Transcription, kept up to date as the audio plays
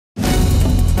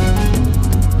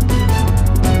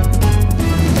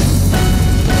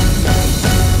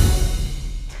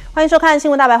欢迎收看《新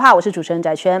闻大白话》，我是主持人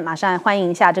翟轩，马上欢迎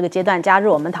一下这个阶段加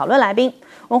入我们讨论来宾，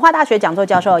文化大学讲座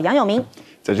教授杨永明。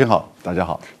翟轩好，大家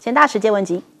好。前大使谢文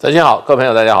吉。翟轩好，各位朋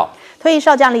友大家好。退役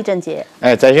少将李正杰。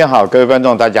翟轩好，各位观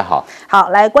众大家好。好，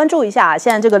来关注一下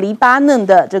现在这个黎巴嫩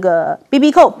的这个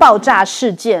BB 扣爆炸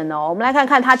事件哦。我们来看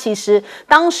看它其实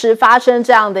当时发生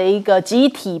这样的一个集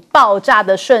体爆炸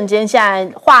的瞬间，现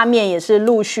在画面也是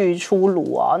陆续出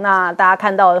炉哦。那大家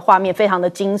看到的画面非常的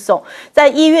惊悚，在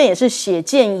医院也是血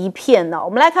溅一片哦。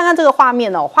我们来看看这个画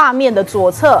面哦，画面的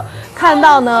左侧看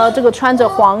到呢，这个穿着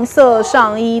黄色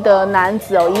上衣的男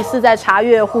子哦，疑似在查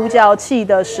阅呼叫器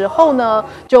的时候呢，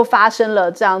就发生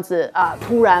了这样子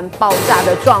突然爆炸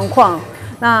的状况。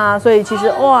那所以其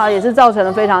实也是造成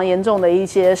了非常严重的一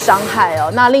些伤害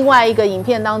哦。那另外一个影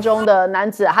片当中的男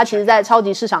子，他其实在超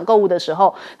级市场购物的时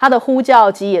候，他的呼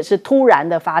叫机也是突然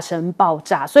的发生爆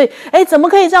炸，所以怎么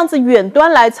可以这样子远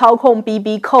端来操控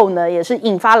BB 扣呢？也是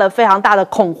引发了非常大的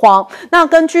恐慌。那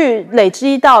根据累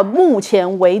积到目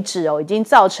前为止已经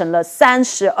造成了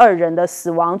32人的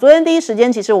死亡。昨天第一时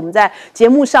间，其实我们在节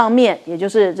目上面，也就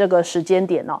是这个时间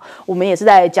点我们也是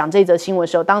在讲这则新闻的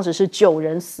时候，当时是9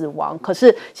人死亡，可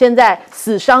是现在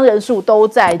死伤人数都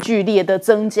在剧烈的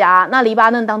增加。那黎巴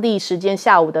嫩当地时间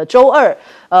下午的周二，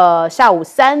下午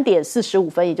3点45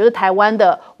分，也就是台湾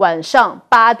的晚上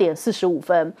8点45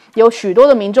分，有许多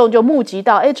的民众就目击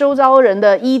到，周遭人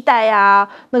的衣袋啊，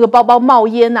那个包包冒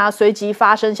烟啊，随即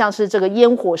发生像是这个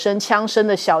烟火声、枪声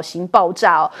的小型爆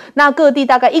炸哦。那各地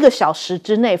大概1个小时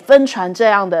之内分传这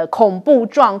样的恐怖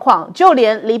状况，就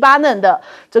连黎巴嫩的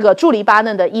这个驻黎巴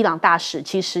嫩的伊朗大使，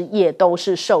其实也都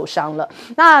是受伤了。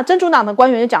那真主党的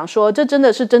官员就讲说，这真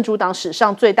的是真主党史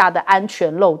上最大的安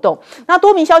全漏洞。那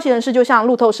多名消息人士就向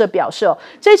路透社表示，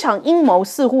这场阴谋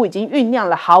似乎已经酝酿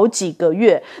了好几个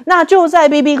月。那就在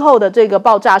BB 扣的这个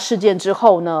爆炸事件之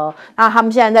后呢，那他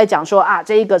们现在在讲说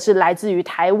这一个是来自于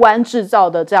台湾制造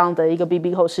的这样的一个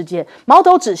BB 扣事件，矛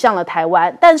头指向了台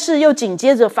湾，但是又紧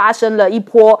接着发生了一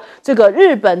波这个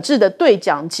日本制的对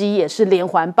讲机也是连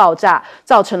环爆炸，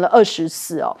造成了20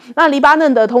死哦。那黎巴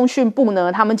嫩的通讯部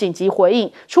呢，他们紧急回应，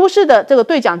出事的这个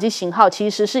对讲机型号其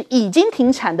实是已经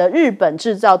停产的日本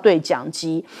制造对讲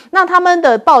机。那他们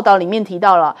的报道里面提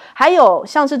到了，还有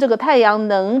像是这个太阳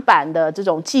能板的这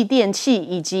种继电器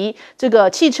以及这个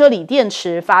汽车锂电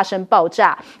池发生爆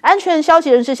炸。安全消息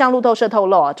人士向路透社透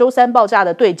露，周三爆炸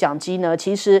的对讲机呢，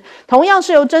其实同样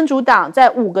是由真主党在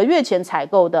5个月前采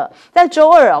购的。在周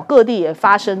二各地也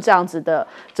发生这样子的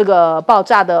这个爆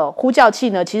炸的呼叫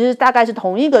器呢，其实大概是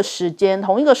同一个时间、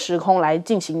同一个时空来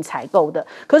进行采购的。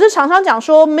可是厂商讲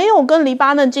说没有跟黎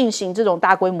巴嫩进行这种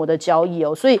大规模的交易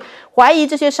所以怀疑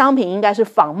这些商品应该是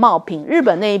仿冒品。日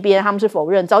本那一边他们是否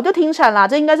认，早就停产啦，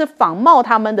这应该是仿冒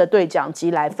他们的对讲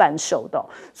机来贩售的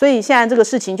所以现在这个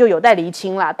事情就有待厘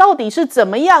清啦，到底是怎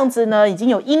么样子呢？已经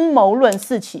有阴谋论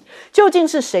四起，究竟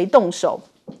是谁动手？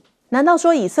难道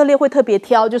说以色列会特别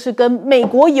挑就是跟美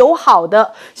国友好的，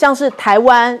像是台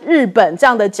湾、日本这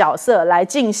样的角色来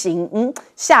进行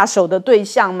下手的对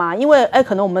象吗？因为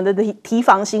可能我们的提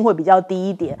防心会比较低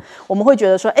一点，我们会觉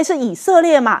得说是以色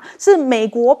列嘛，是美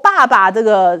国爸爸这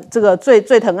个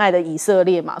最疼爱的以色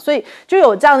列嘛，所以就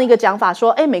有这样的一个讲法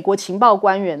说，美国情报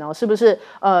官员是不是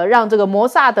让这个摩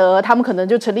萨德他们可能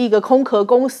就成立一个空壳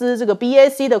公司，这个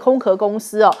BAC 的空壳公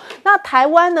司那台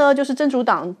湾呢，就是真主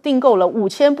党订购了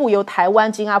5000部由台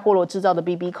湾金阿波罗制造的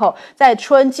BB 扣，在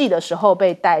春季的时候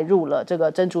被带入了这个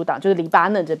真主党，就是黎巴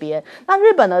嫩这边。那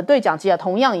日本的对讲机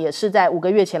同样也是在5个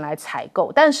月前来采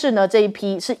购，但是呢，这一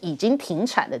批是已经停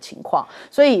产的情况，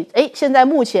所以现在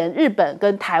目前日本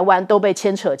跟台湾都被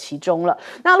牵扯其中了。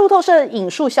那路透社引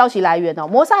述消息来源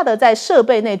摩萨德在设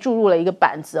备内注入了一个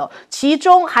板子其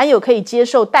中含有可以接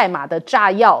受代码的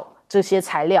炸药这些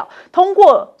材料，通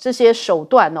过这些手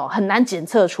段很难检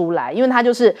测出来，因为它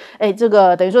就是这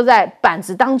个等于说在板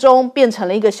子当中变成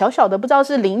了一个小小的不知道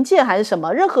是零件还是什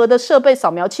么，任何的设备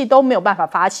扫描器都没有办法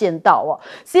发现到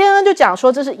CNN 就讲说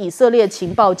这是以色列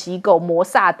情报机构摩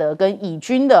萨德跟以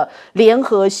军的联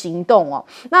合行动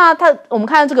那我们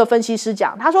看这个分析师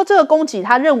讲，他说这个攻击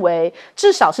他认为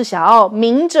至少是想要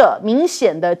明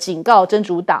显的警告真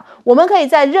主党，我们可以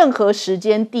在任何时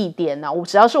间地点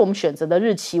只要是我们选择的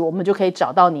日期，我们就可以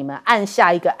找到你们，按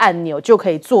下一个按钮就可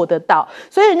以做得到。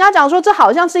所以人家讲说这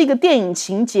好像是一个电影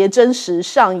情节真实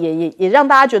上演，也让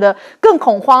大家觉得更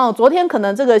恐慌昨天可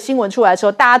能这个新闻出来的时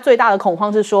候，大家最大的恐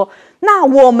慌是说那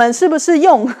我们是不是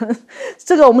用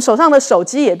这个我们手上的手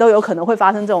机也都有可能会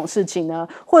发生这种事情呢？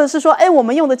或者是说，我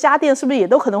们用的家电是不是也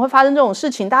都可能会发生这种事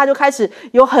情？大家就开始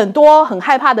有很多很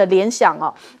害怕的联想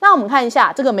哦。那我们看一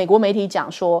下这个美国媒体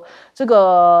讲说，这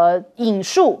个引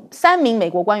述3名美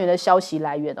国官员的消息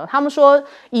来源哦，他们说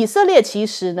以色列其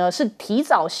实呢是提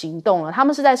早行动了，他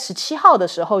们是在17号的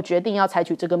时候决定要采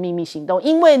取这个秘密行动，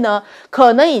因为呢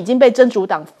可能已经被真主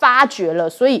党发觉了，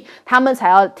所以他们才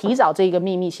要提早这个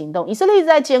秘密行动。以色列一直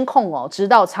在监控哦，直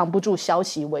到藏不住消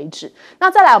息为止。那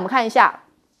再来我们看一下，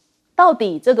到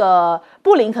底这个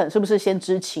布林肯是不是先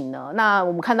知情呢？那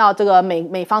我们看到这个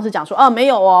美方是讲说，没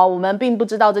有哦，我们并不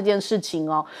知道这件事情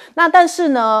哦。那但是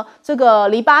呢，这个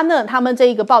黎巴嫩他们这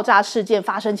一个爆炸事件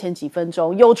发生前几分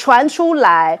钟，有传出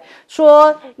来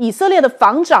说以色列的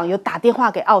防长有打电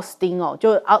话给奥斯汀哦，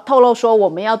就透露说我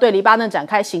们要对黎巴嫩展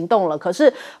开行动了。可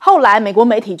是后来美国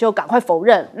媒体就赶快否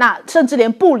认，那甚至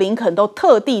连布林肯都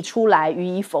特地出来予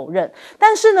以否认。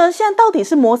但是呢，现在到底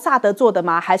是摩萨德做的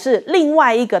吗？还是另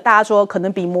外一个大家说可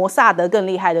能比摩萨德更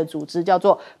厉害的组织，叫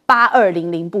做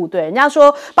8200部队？人家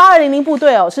说8200部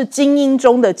队哦是精英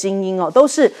中的精英哦，都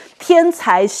是天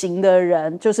才型的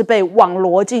人，就是被网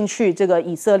罗进去这个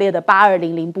以色列的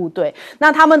8200部队。那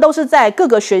他们都是在各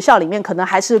个学校里面，可能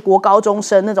还是国高中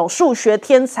生那种数学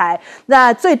天才，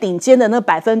那最顶尖的那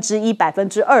1%、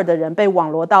2%的人被网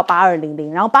罗到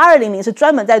8200，然后8200是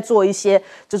专门在做一些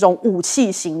这种武器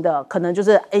型的，可能就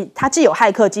是它既有骇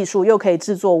客技术，又可以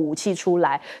制作武器出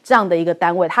来这样的一个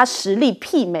单位，它实力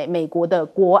媲美美国的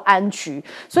国安局，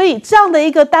所以这样的一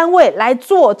个单位来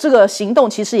做这个行动，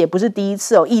其实也不是第一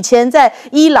次哦。以前在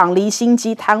伊朗离心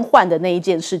机瘫痪的那一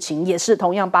件事情，也是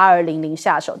同样8200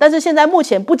下手，但是现在目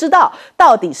前不知道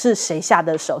到底是谁下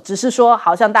的手，只是说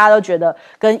好像大家都觉得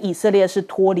跟以色列是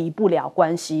脱离不了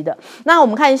关系的。那我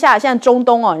们看一下现在中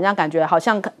东哦，人家感觉好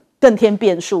像更添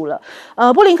变数了。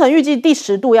布林肯预计第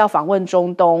10度要访问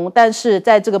中东，但是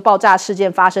在这个爆炸事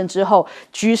件发生之后，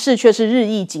局势却是日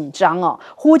益紧张哦。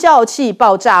呼叫器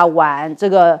爆炸完，这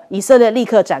个以色列立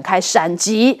刻展开闪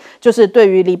击，就是对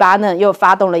于黎巴嫩又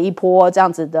发动了一波这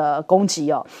样子的攻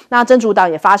击哦。那真主党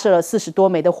也发射了40多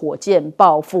枚的火箭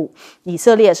报复，以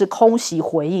色列是空袭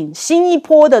回应，新一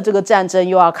波的这个战争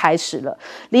又要开始了。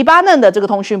黎巴嫩的这个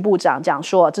通讯部长讲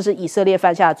说，这是以色列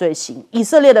犯下的罪行。以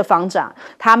色列的防长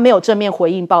他没有正面回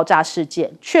应爆炸事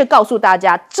件，却告诉大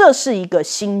家这是一个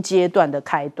新阶段的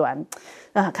开端。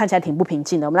看起来挺不平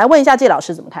静的。我们来问一下介老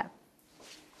师怎么看？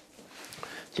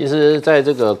其实，在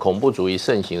这个恐怖主义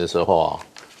盛行的时候啊，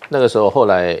那个时候后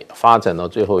来发展到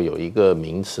最后有一个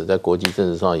名词，在国际政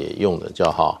治上也用的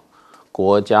叫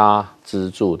国家资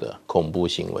助的恐怖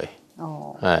行为。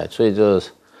所以这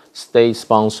state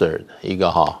sponsored 一个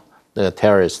那个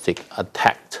terroristic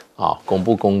attack 恐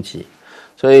怖攻击。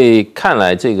所以看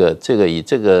来这一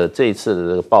次的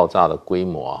这个爆炸的规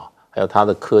模还有它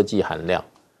的科技含量，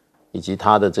以及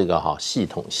它的这个系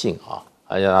统性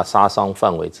而且它杀伤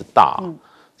范围之大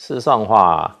事实上的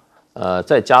话，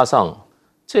再加上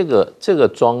这个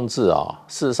装置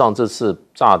事实上这次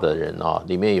炸的人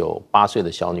里面有8岁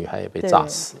的小女孩也被炸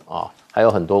死还有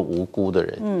很多无辜的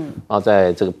人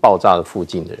在这个爆炸的附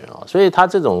近的人所以它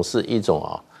这种是一种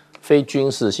非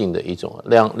军事性的一种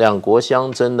两国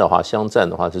相战的话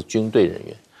是军队人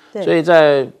员，所以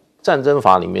在战争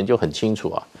法里面就很清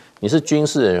楚你是军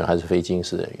事人员还是非军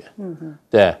事人员？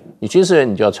对，你军事人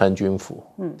员你就要穿军服，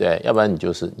对，要不然你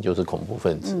就是恐怖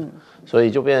分子，所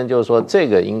以就变成就是说这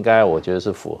个应该我觉得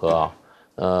是符合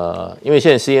因为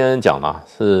现在 CNN 讲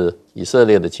是以色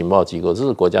列的情报机构，这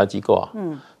是国家机构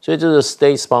所以这是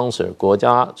state sponsor 国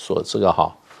家所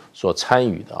所参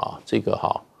与的这个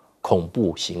恐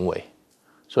怖行为，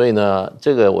所以呢，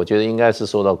这个我觉得应该是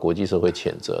受到国际社会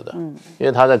谴责的，因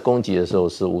为他在攻击的时候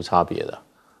是无差别的，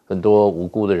很多无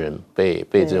辜的人被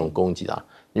这种攻击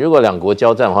你如果两国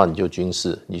交战的话，你就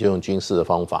用军事的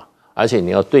方法，而且你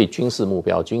要对军事目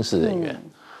标、军事人员。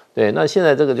对，那现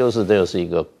在这就是一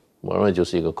个，我认为就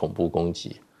是一个恐怖攻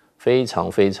击，非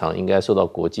常非常应该受到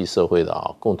国际社会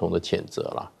的共同的谴责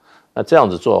啦。那这样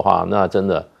子做的话，那真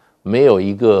的没有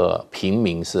一个平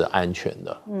民是安全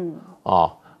的，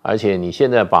而且你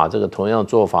现在把这个同样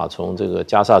做法从这个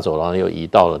加萨走廊又移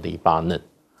到了黎巴嫩，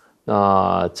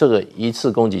那这个一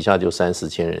次攻击下就30-40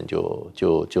千人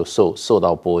就受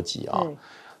到波及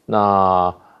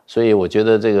那所以我觉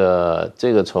得这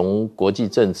个从国际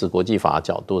政治、国际法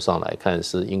角度上来看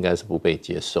应该是不被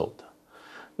接受的。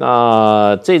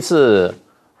那这次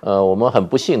我们很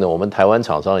不幸的，我们台湾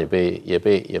厂商也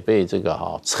被这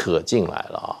个扯进来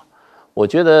了我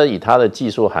觉得以它的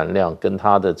技术含量跟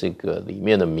它的这个里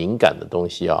面的敏感的东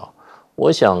西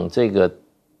我想这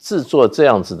制作这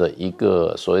样子的一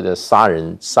个所谓的杀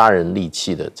人利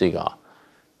器的这个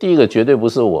第一个绝对不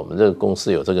是我们这个公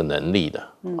司有这个能力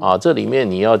的这里面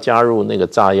你要加入那个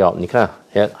炸药，你看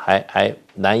还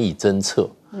难以侦测，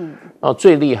然后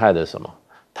最厉害的是什么？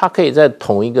它可以在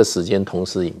同一个时间同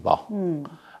时引爆，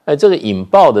这个引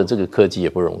爆的这个科技也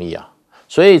不容易啊，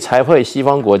所以才会西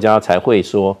方国家才会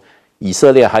说以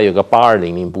色列还有个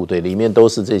8200部队，里面都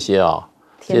是这些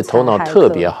这些头脑特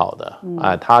别好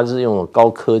的他是用高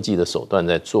科技的手段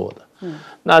在做的。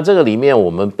那这个里面我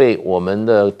们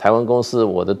的台湾公司，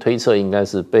我的推测应该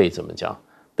是被怎么讲？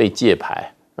被借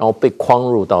牌，然后被框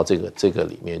入到这个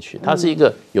里面去。它是一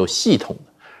个有系统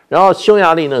的。然后匈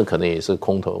牙利呢，可能也是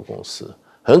空头公司，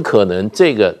很可能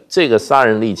这个杀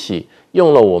人利器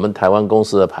用了我们台湾公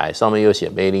司的牌，上面又写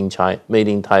Made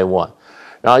in Taiwan，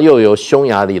 然后又由匈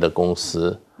牙利的公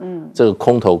司，这个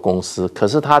空头公司，可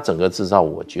是它整个制造，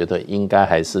我觉得应该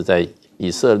还是在以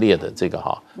色列的这个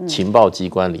情报机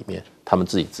关里面，他们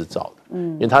自己制造的，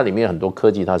因为它里面很多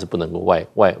科技它是不能够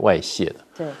外泄的，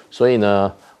对，所以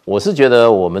呢，我是觉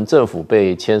得我们政府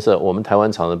被牵涉，我们台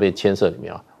湾厂商被牵涉里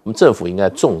面我们政府应该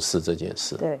重视这件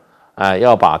事，对，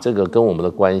要把这个跟我们的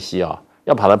关系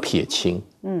要把它撇清，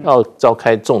要召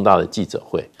开重大的记者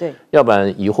会，对，要不然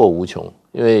疑惑无穷。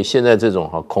因为现在这种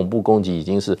恐怖攻击已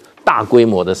经是大规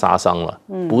模的杀伤了，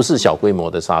不是小规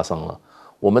模的杀伤了。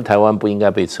我们台湾不应该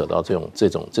被扯到这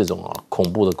种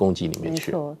恐怖的攻击里面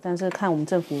去。没错，但是看我们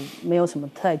政府没有什么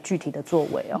太具体的作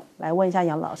为来问一下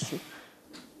杨老师，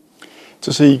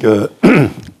这是一个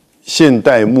现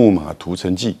代木马屠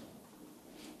城记，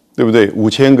对不对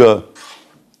？5000个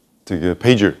这个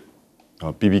pager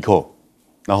BB call，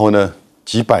 然后呢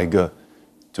几百个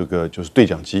这个就是对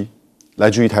讲机，来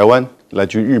自于台湾，来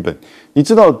自于日本。你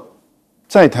知道，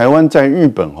在台湾，在日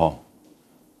本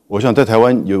我想在台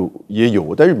湾也有，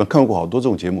我在日本看过好多这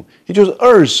种节目，也就是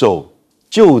二手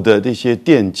旧的这些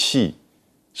电器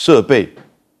设备，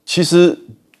其实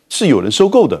是有人收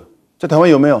购的。在台湾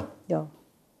有没有？有。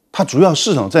它主要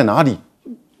市场在哪里？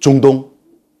中东、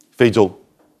非洲，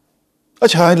而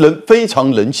且还非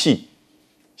常人气。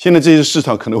现在这些市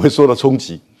场可能会受到冲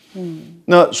击。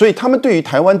那所以他们对于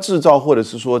台湾制造，或者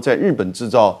是说在日本制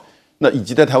造，那以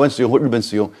及在台湾使用或日本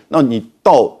使用，那你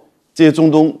到这些中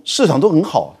东市场都很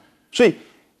好。所以，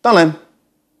当然，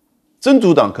真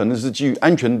主党可能是基于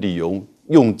安全理由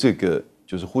用这个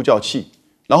就是呼叫器，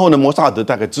然后呢，摩萨德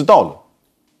大概知道了，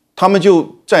他们就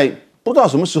在不知道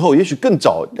什么时候，也许更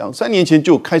早2-3年前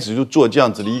就开始就做这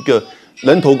样子的一个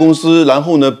人头公司，然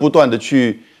后呢，不断的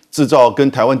去制造跟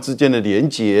台湾之间的连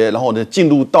结，然后呢，进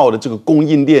入到了这个供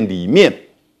应链里面，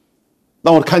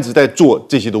然后开始在做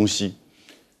这些东西，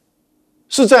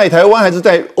是在台湾还是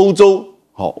在欧洲？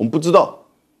好，我们不知道。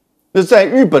那在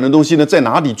日本的东西呢，在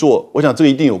哪里做？我想这个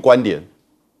一定有关联，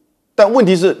但问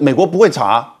题是，美国不会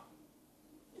查，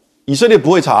以色列不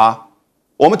会查，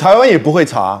我们台湾也不会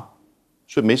查，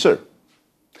所以没事儿。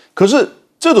可是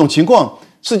这种情况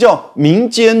是叫民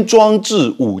间装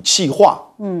置武器化。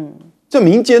这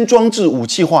民间装置武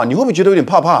器化，你会不会觉得有点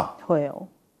怕怕？会哦，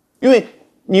因为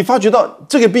你发觉到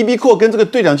这个 BB call 跟这个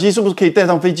对讲机是不是可以带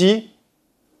上飞机？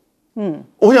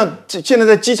我想现在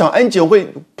在机场安检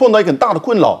会碰到一个很大的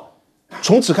困扰。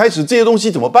从此开始，这些东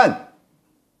西怎么办？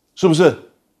是不是？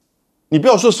你不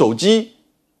要说手机，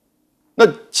那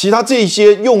其他这一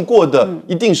些用过的、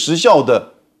一定时效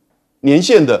的、年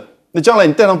限的，那将来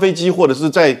你带上飞机，或者是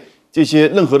在这些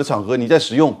任何的场合你在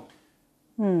使用，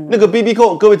那个 BB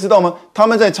call， 各位知道吗？他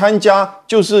们在参加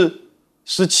就是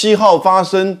17号发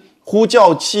生呼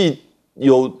叫器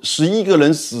有11个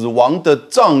人死亡的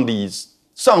葬礼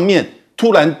上面，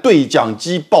突然对讲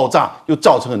机爆炸，又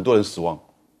造成很多人死亡。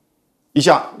一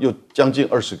下又将近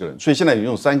20个人，所以现在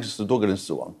有30多个人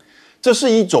死亡，这是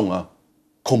一种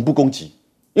恐怖攻击，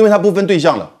因为它不分对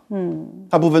象了，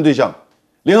它不分对象。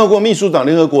联合国秘书长、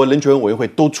联合国人权委员会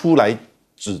都出来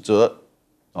指责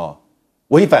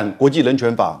违反国际人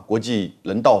权法、国际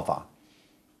人道法。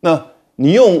那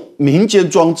你用民间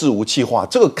装置武器化，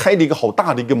这个开了一个好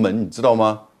大的一个门，你知道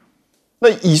吗？那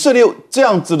以色列这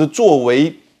样子的作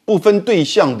为不分对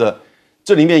象的，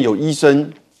这里面有医生，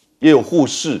也有护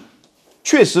士。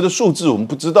确实的数字我们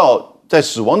不知道，在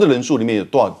死亡的人数里面有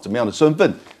多少怎么样的身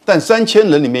份，但3000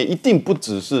人里面一定不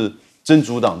只是真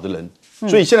主党的人，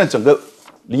所以现在整个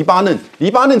黎巴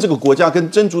嫩这个国家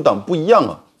跟真主党不一样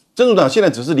啊，真主党现在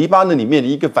只是黎巴嫩里面的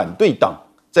一个反对党，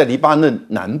在黎巴嫩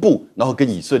南部，然后跟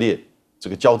以色列这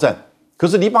个交战，可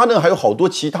是黎巴嫩还有好多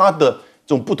其他的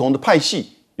这种不同的派系，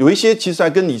有一些其实还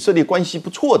跟以色列关系不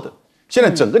错的，现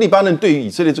在整个黎巴嫩对于以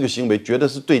色列这个行为，觉得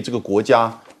是对这个国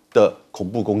家的恐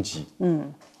怖攻击，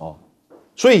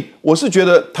所以我是觉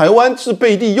得台湾是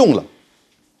被利用了，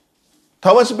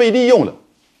台湾是被利用了。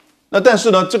那但是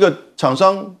呢，这个厂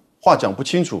商话讲不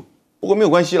清楚，不过没有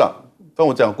关系啦，反正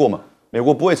我讲过嘛，美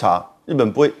国不会查，日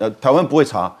本不会，台湾不会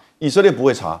查，以色列不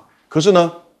会查。可是呢，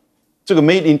这个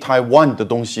Made in Taiwan 的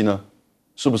东西呢，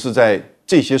是不是在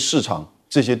这些市场、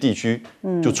这些地区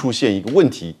就出现一个问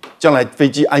题？将来飞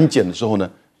机安检的时候呢，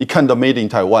一看到 Made in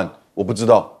Taiwan， 我不知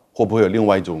道会不会有另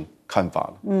外一种看法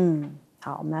了。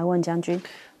好，我们来问将军。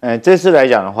这次来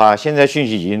讲的话，现在讯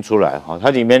息已经出来哈，它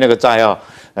里面那个炸药，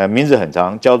名字很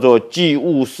长，叫做剂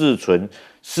物四醇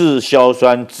四硝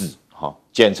酸酯，哈，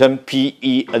简称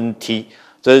PENT，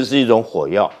 这是一种火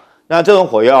药。那这种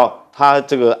火药，它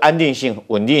这个安定性、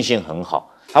稳定性很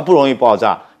好，它不容易爆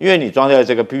炸，因为你装在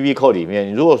这个 BB 扣里面，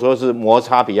你如果说是摩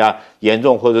擦比较严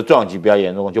重或者撞击比较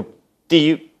严重，就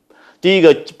第一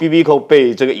个 BB 扣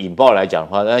被这个引爆来讲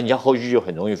的话，那你后续就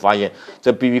很容易发现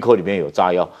这 BB 扣里面有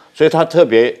炸药，所以它特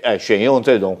别选用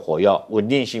这种火药，稳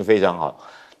定性非常好。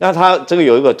那它这个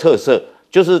有一个特色，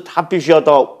就是它必须要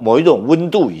到某一种温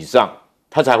度以上，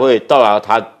它才会到达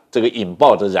它这个引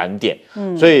爆的燃点。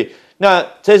所以那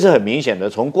这是很明显的，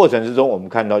从过程之中我们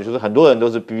看到，就是很多人都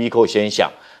是 BB 扣先想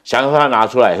要它拿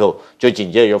出来以后，就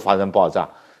紧接着就发生爆炸。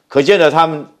可见的，他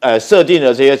们设定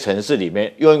的这些程式里面，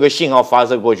用一个信号发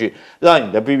射过去，让你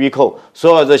的 BB 扣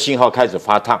收到这信号开始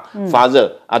发烫、发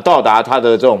热啊，到达它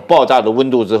的这种爆炸的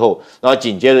温度之后，然后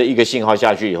紧接着一个信号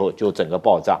下去以后，就整个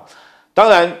爆炸。当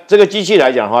然，这个机器来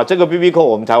讲的话，这个 BB 扣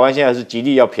我们台湾现在是极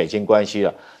力要撇清关系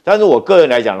了。但是我个人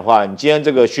来讲的话，你今天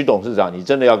这个徐董事长，你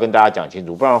真的要跟大家讲清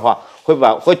楚，不然的话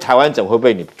会台湾整会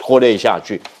被你拖累下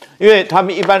去。因为他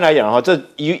们一般来讲的话，这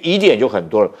疑点就很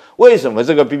多了。为什么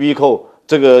这个 BB 扣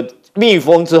这个密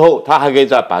封之后，它还可以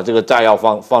再把这个炸药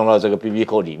放到这个 BB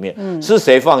扣里面？是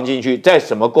谁放进去？在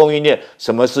什么供应链、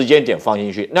什么时间点放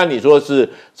进去？那你说是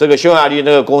这个匈牙利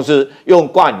那个公司用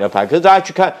挂你的牌，可是大家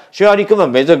去看，匈牙利根本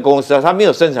没这个公司啊，它没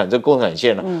有生产这个工产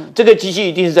线了。这个机器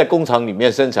一定是在工厂里面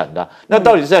生产的。那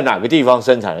到底是在哪个地方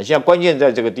生产的？现在关键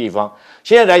在这个地方。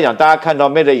现在来讲，大家看到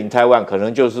Made in Taiwan， 可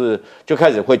能就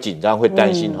开始会紧张、会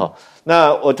担心哈。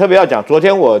那我特别要讲，昨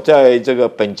天我在这个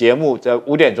本节目在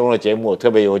5点钟的节目，我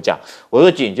特别有讲，我说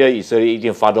紧接着以色列一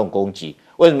定发动攻击。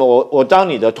为什么？我当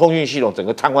你的通讯系统整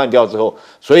个瘫痪掉之后，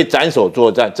所以斩首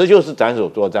作战，这就是斩首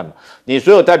作战嘛。你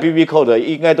所有带 BB 扣的，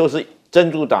应该都是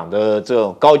真主党的这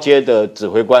种高阶的指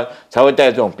挥官才会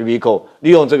带这种 BB 扣，利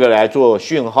用这个来做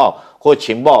讯号或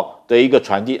情报的一个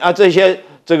传递。这些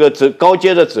这个高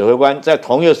阶的指挥官在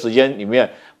同一个时间里面，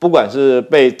不管是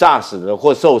被炸死的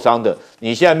或受伤的，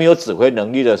你现在没有指挥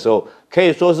能力的时候，可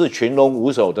以说是群龙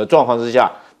无首的状况之下。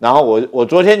然后我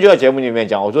昨天就在节目里面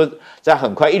讲，我说在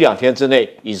很快1-2天之内，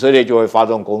以色列就会发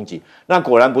动攻击。那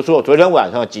果然不错，昨天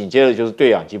晚上紧接着就是对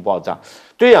讲机爆炸。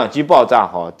对讲机爆炸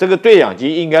这个对讲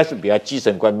机应该是比较基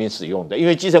层官兵使用的，因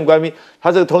为基层官兵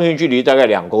他这个通讯距离大概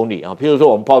2公里啊。譬如说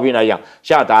我们炮兵来讲，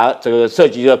下达这个射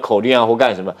击的口令啊或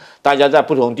干什么，大家在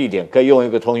不同地点可以用一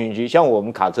个通讯机。像我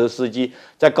们卡车司机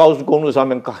在高速公路上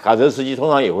面，卡车司机通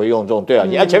常也会用这种对讲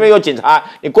机。前面有警察，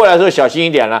你过来的时候小心一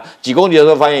点啦。几公里的时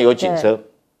候发现有警车。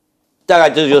大概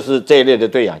这就是这一类的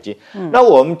对讲机。那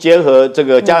我们结合这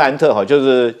个加兰特就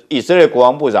是以色列国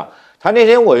防部长，他那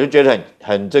天我就觉得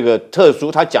很这个特殊，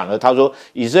他讲了，他说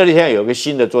以色列现在有一个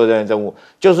新的作战任务，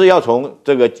就是要从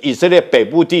这个以色列北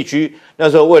部地区，那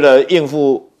时候为了应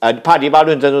付怕黎巴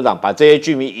嫩真主党把这些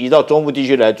居民移到中部地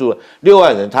区来住6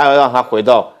万人，他要让他回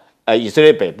到以色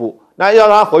列北部。那要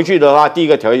他回去的话，第一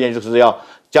个条件就是要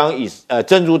将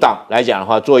真主党来讲的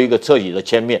话，做一个彻底的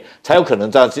歼灭，才有可能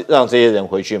让这些人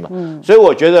回去嘛。所以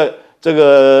我觉得这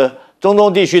个中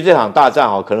东地区这场大战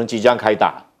可能即将开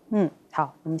打。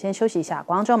好，我们先休息一下，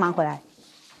广告之后马上回来。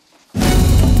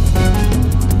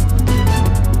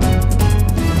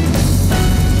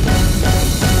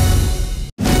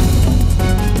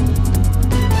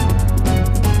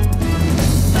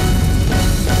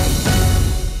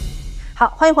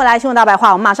好，欢迎回来，新闻大白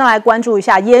话。我们马上来关注一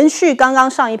下，延续刚刚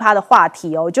上一趴的话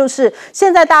题就是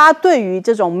现在大家对于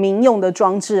这种民用的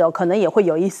装置可能也会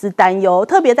有一丝担忧，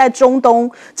特别在中东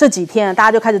这几天大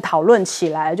家就开始讨论起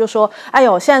来，就说，哎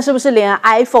呦，现在是不是连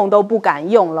iPhone 都不敢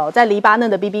用了？在黎巴嫩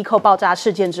的 BB 扣爆炸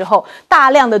事件之后，大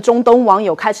量的中东网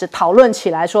友开始讨论起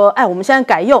来，说，哎，我们现在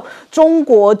改用中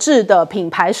国制的品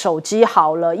牌手机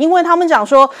好了，因为他们讲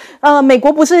说，美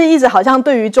国不是一直好像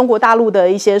对于中国大陆的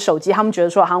一些手机，他们觉得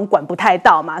说好像管不太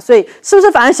到嘛，所以是不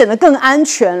是反而显得更安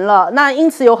全了？那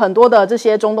因此有很多的这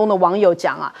些中东的网友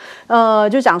讲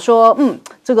就讲说，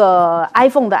这个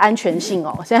iPhone 的安全性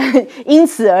哦，现在因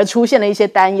此而出现了一些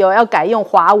担忧，要改用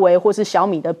华为或是小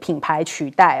米的品牌取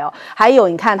代哦。还有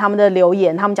你看他们的留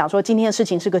言，他们讲说今天的事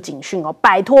情是个警讯哦，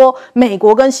摆脱美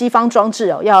国跟西方装置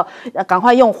哦，要赶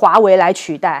快用华为来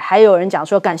取代。还有人讲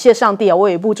说感谢上帝哦，我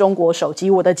有一部中国手机，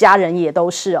我的家人也都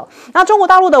是哦。那中国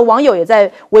大陆的网友也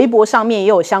在微博上面也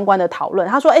有相关的讨论，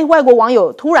他说外国网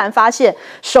友突然发现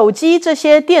手机这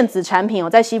些电子产品哦，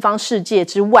在西方世界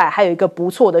之外还有一个不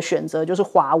错的选择，就是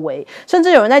华为。甚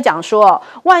至有人在讲说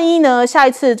万一呢下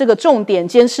一次这个重点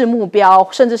监视目标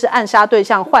甚至是暗杀对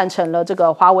象换成了这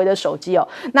个华为的手机哦，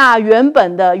那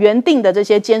原定的这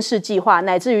些监视计划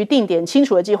乃至于定点清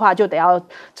除的计划就得要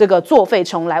这个作废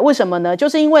重来。为什么呢？就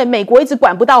是因为美国一直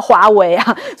管不到华为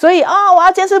啊，所以我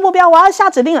要监视目标，我要下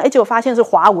指令了，结果发现是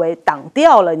华为挡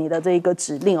掉了你的这个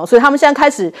指令哦，所以他们现在开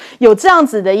始有这样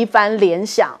子的一番联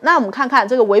想。那我们看看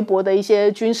这个微博的一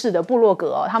些军事的部落格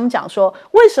哦，他们讲说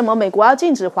为什么美国要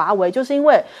禁止华为，就是因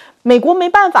为美国没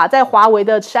办法在华为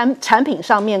的产品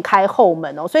上面开后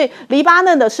门哦，所以黎巴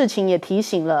嫩的事情也提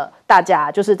醒了大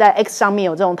家，就是在 X 上面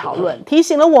有这种讨论，提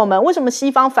醒了我们为什么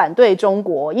西方反对中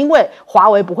国，因为华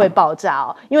为不会爆炸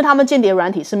哦，因为他们间谍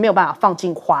软体是没有办法放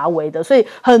进华为的，所以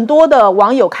很多的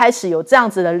网友开始有这样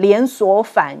子的连锁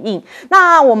反应。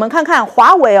那我们看看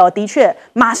华为哦，的确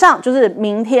马上就是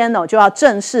明天哦就要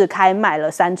正式开卖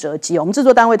了3折机哦，我们制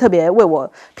作单位特别为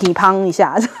我批判一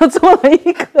下，做了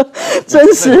一个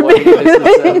真实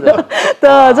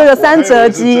的这个3折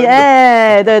机，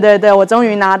对，我终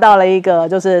于拿到了一个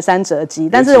就是3折机，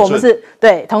但是我们是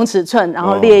对同尺寸，然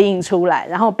后列印出来，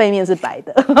然后背面是白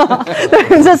的，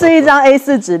对，这是一张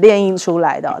A4 纸列印出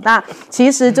来的。那其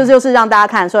实这就是让大家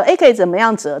看说，可以怎么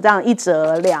样折，这样1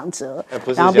折、2折，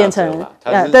然后变成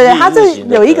对，它是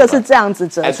有一个是这样子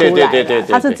折出来的，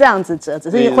它是这样子折，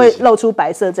只是会露出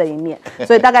白色这一面，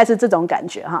所以大概是这种感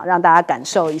觉哈，让大家感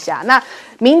受一下。那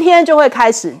明天就会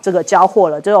开始这个交货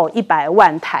了，就有100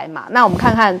万台嘛。那我们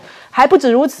看看，还不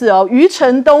止如此哦，余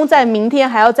承东在明天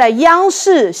还要在央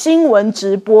视新闻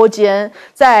直播间，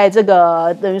在这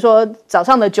个等于说早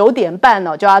上的9点半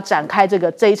哦，就要展开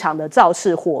这一场的造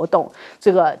势活动，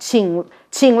这个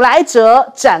请来者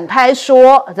展开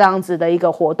说这样子的一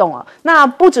个活动哦。那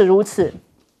不止如此。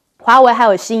华为还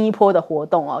有新一波的活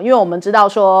动哦，因为我们知道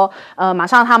说，马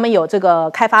上他们有这个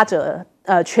开发者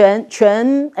全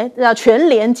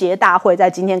联结大会在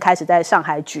今天开始在上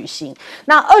海举行。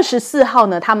那24号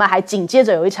呢，他们还紧接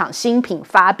着有一场新品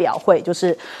发表会，就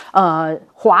是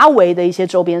华为的一些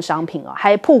周边商品哦，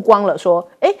还曝光了说，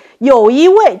有一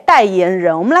位代言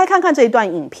人，我们来看看这一段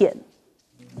影片。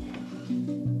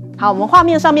好，我们画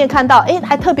面上面看到，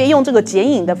还特别用这个剪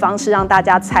影的方式让大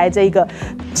家猜这个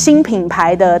新品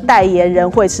牌的代言人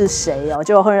会是谁哦。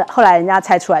结果后来人家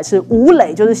猜出来是吴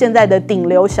磊，就是现在的顶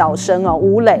流小生哦，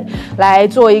吴磊来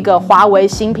做一个华为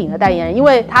新品的代言人，因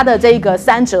为他的这个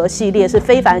3折系列是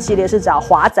非凡系列，是找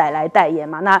华仔来代言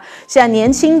嘛。那现在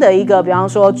年轻的一个，比方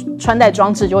说穿戴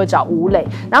装置就会找吴磊。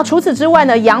然后除此之外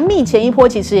呢，杨幂前一波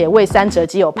其实也为3折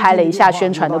机有拍了一下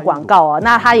宣传的广告哦。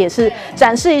那他也是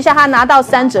展示一下他拿到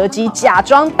3折机假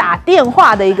装打电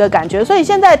话的一个感觉，所以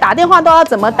现在打电话都要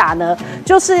怎么打呢？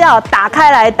就是要打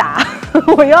开来打。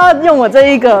我要用我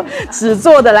这一个纸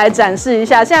做的来展示一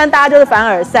下。现在大家就是凡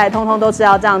尔赛，通通都是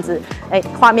要这样子。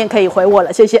画面可以回我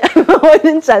了，谢谢。我已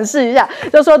经展示一下，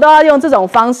就说都要用这种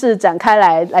方式展开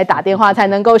来打电话，才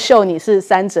能够秀你是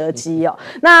3折机哦。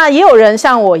那也有人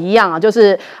像我一样啊，就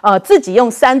是自己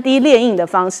用3D 列印的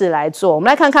方式来做。我们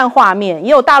来看看画面，也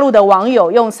有大陆的网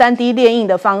友用3D 列印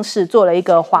的方式做了一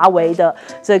个华为的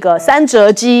这个3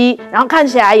折机，然后看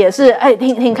起来也是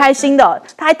挺开心的哦。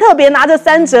他还特别拿着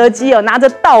3折机哦，拿着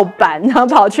盗版，然后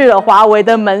跑去了华为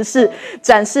的门市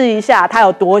展示一下他有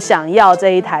多想要这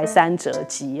一台3折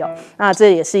机哦。那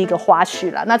这也是一个花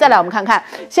絮啦。那再来我们看看，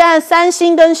现在三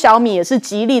星跟小米也是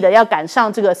极力的要赶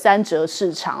上这个3折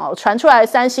市场哦。传出来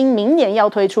三星明年要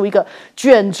推出一个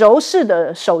卷轴式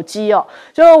的手机哦，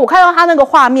就我看到它那个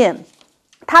画面。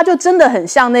它就真的很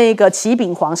像那个启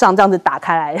禀皇上这样子打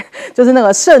开来，就是那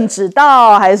个圣旨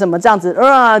道还是什么这样子，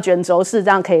卷轴式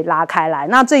这样可以拉开来。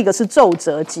那这个是皱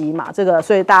折机嘛，这个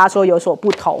所以大家说有所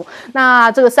不同。那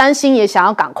这个三星也想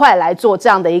要赶快来做这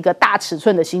样的一个大尺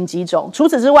寸的新机种。除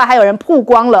此之外，还有人曝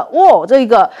光了，这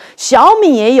个小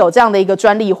米也有这样的一个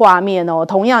专利画面哦，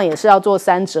同样也是要做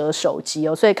3折手机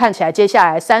哦，所以看起来接下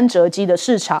来3折机的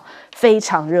市场非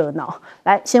常热闹。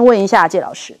来，先问一下介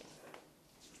老师。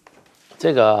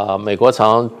这个美国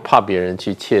常怕别人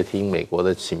去窃听美国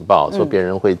的情报，说别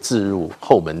人会置入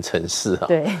后门程式啊。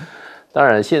对，当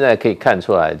然现在可以看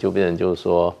出来，就变成就是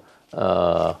说，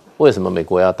为什么美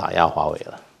国要打压华为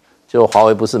了？就华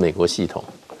为不是美国系统，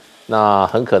那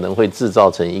很可能会制造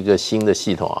成一个新的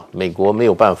系统啊，美国没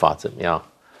有办法怎么样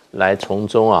来从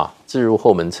中啊置入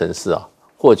后门程式啊，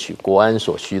获取国安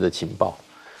所需的情报。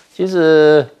其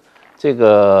实这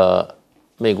个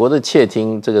美国的窃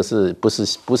听，这个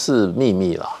不是秘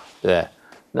密了，对。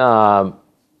那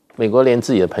美国连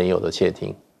自己的朋友都窃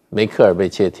听，梅克尔被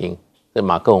窃听，这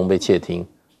马克宏被窃听，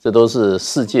这都是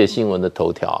世界新闻的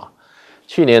头条啊。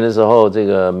去年的时候，这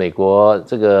个美国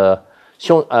这个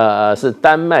是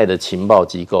丹麦的情报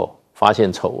机构发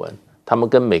现丑闻，他们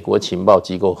跟美国情报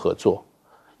机构合作，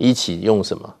一起用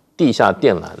什么地下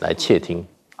电缆来窃听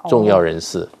重要人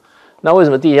士。那为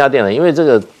什么地下电缆？因为这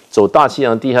个走大西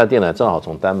洋地下电缆正好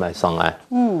从丹麦上岸，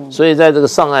所以在这个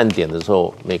上岸点的时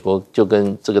候，美国就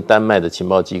跟这个丹麦的情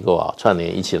报机构啊串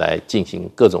联一起来进行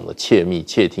各种的窃密、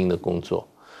窃听的工作，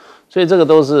所以这个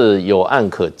都是有案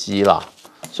可稽啦。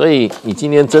所以你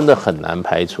今天真的很难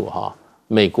排除哈。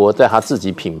美国在他自己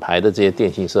品牌的这些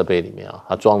电信设备里面啊，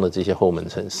他装了这些后门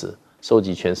程式，收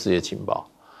集全世界情报。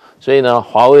所以呢，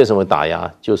华为为什么打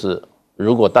压？就是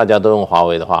如果大家都用华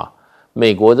为的话，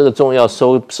美国这个重要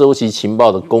收集情报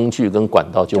的工具跟管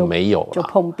道就没有了，就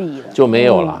碰壁了，就没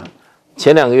有了。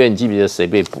前2个月你记不记得谁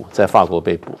被捕？在法国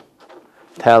被捕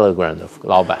 ，Telegram 的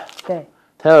老板。对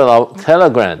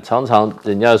 ，Telegram 常常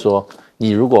人家说，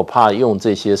你如果怕用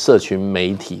这些社群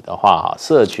媒体的话，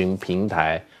社群平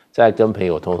台。再跟朋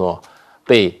友通通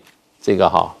被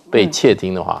被窃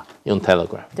听的话，用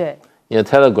Telegram。对，因为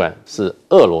Telegram 是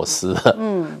俄罗斯的，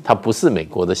它不是美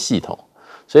国的系统，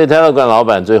所以 Telegram 老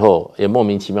板最后也莫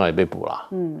名其妙也被捕了。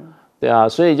对啊，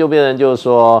所以就变成就是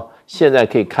说，现在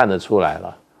可以看得出来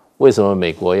了，为什么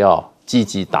美国要积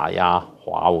极打压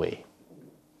华为？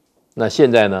那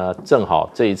现在呢，正好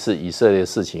这一次以色列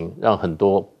事情，让很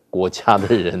多国家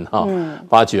的人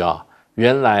发觉啊。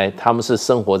原来他们是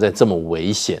生活在这么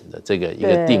危险的这个一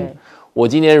个地步。我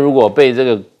今天如果被这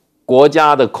个国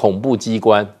家的恐怖机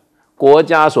关、国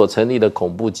家所成立的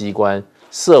恐怖机关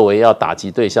设为要打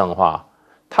击对象的话，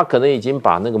他可能已经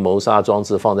把那个谋杀装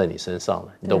置放在你身上了，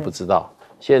你都不知道。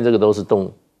现在这个都是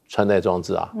穿戴装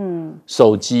置啊，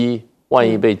手机万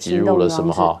一被植入了什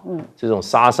么这种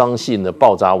杀伤性的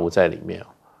爆炸物在里面，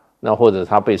那或者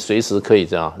他被随时可以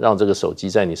这样让这个手机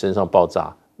在你身上爆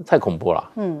炸，太恐怖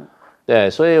了。对，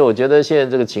所以我觉得现在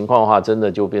这个情况的话，真的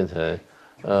就变成，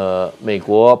美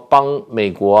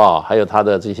国啊，还有他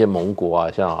的这些盟国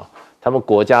啊，像他们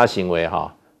国家行为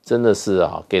真的是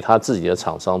给他自己的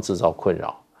厂商制造困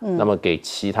扰，那么给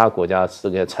其他国家这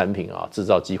个产品制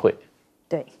造机会。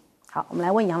对，好，我们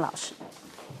来问杨老师，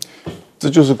这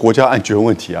就是国家安全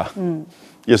问题啊，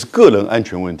也是个人安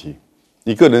全问题，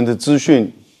你个人的资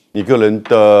讯，你个人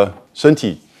的身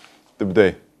体，对不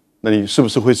对？那你是不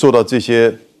是会受到这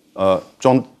些？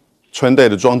穿戴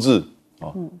的装置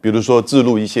比如说置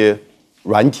入一些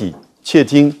软体窃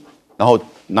听，然后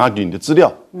拿取你的资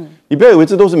料，你不要以为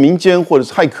这都是民间或者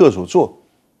是骇客所做，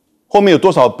后面有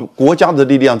多少国家的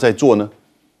力量在做呢？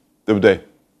对不对？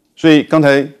所以刚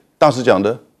才大使讲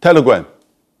的 Telegram，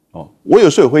我有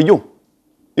时候也会用，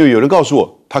因为有人告诉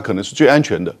我它可能是最安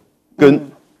全的，跟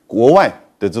国外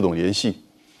的这种联系。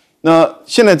那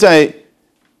现在在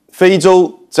非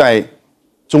洲，在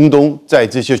中东，在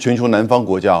这些全球南方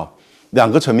国家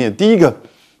2个层面。第一个，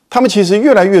他们其实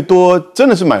越来越多真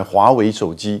的是买华为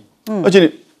手机，而且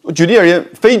举例而言，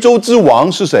非洲之王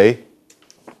是谁？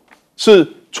是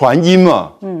传音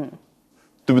嘛，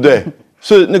对不对？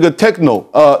是那个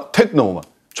Techno 嘛，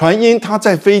传音它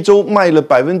在非洲卖了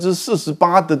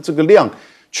48%的这个量，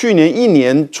去年1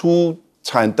年出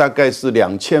产大概是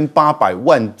2800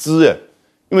万只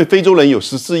因为非洲人有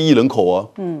14亿人口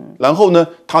然后呢，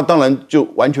它当然就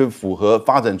完全符合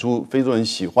发展出非洲人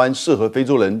喜欢、适合非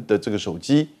洲人的这个手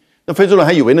机。那非洲人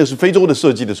还以为那是非洲的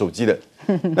设计的手机呢，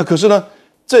那可是呢，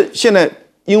这现在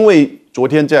因为昨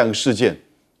天这样一个事件，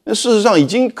那事实上已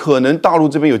经可能大陆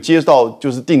这边有接到就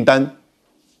是订单，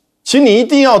请你一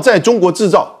定要在中国制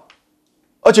造，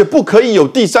而且不可以有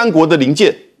第三国的零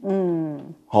件，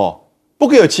不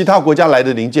可以有其他国家来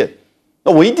的零件。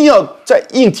那我一定要在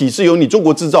硬体是由你中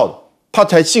国制造的，他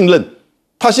才信任。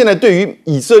他现在对于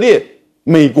以色列、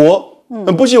美国，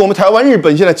很不幸我们台湾、日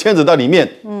本现在牵扯到里面，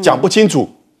讲不清楚，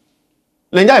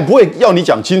人家也不会要你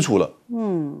讲清楚了。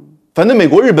反正美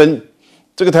国、日本、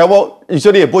这个台湾、以色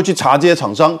列也不会去查这些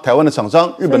厂商，台湾的厂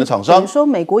商、日本的厂商。你说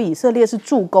美国、以色列是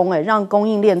助攻让供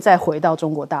应链再回到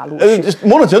中国大陆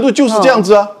某种程度就是这样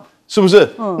子啊，是不是？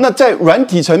那在软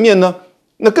体层面呢，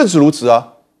那更是如此啊。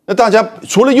那大家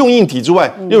除了用硬体之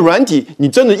外，用软体，你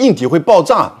真的硬体会爆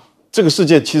炸。这个世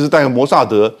界其实大概摩萨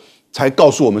德才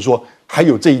告诉我们说，还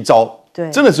有这一招，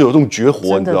真的是有这种绝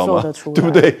活，你知道吗？对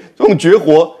不对？这种绝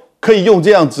活可以用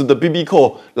这样子的 BB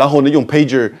call， 然后呢用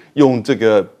pager， 用这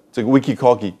个 wiki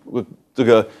talkie 这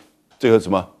个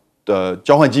什么的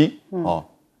交换机哦，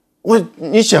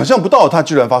你想象不到它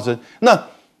居然发生。那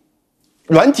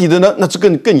软体的呢，那是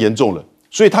更严重了，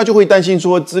所以他就会担心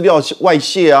说资料外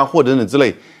泄啊，或者等等之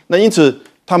类。那因此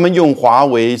他们用华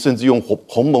为，甚至用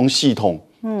鸿蒙系统，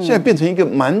现在变成一个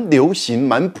蛮流行、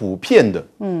蛮普遍的。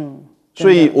所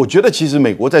以我觉得其实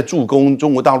美国在助攻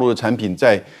中国大陆的产品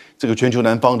在这个全球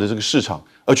南方的这个市场，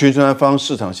而全球南方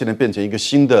市场现在变成一个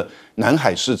新的蓝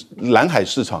海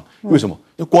市场。为什么？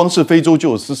光是非洲就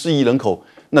有14亿人口，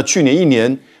那去年1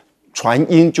年传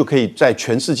音就可以在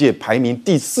全世界排名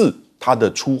第4，它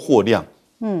的出货量。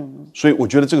所以我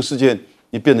觉得这个事件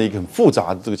也变得一个很复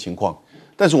杂的这个情况。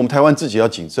但是我们台湾自己要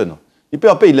谨慎哦，你不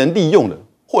要被人利用了，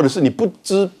或者是你不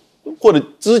知或者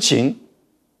知情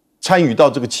参与到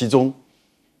这个其中。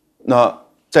那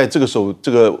在这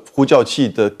个呼叫器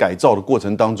的改造的过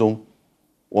程当中，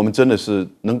我们真的是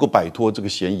能够摆脱这个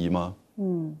嫌疑吗？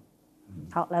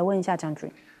好，来问一下将军。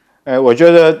我觉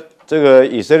得这个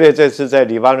以色列这次在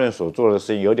黎巴嫩所做的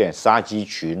事情有点杀鸡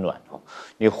取卵哦。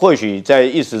你或许在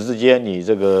一时之间，你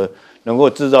这个能够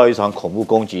制造一场恐怖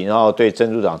攻击，然后对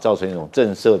真主党造成一种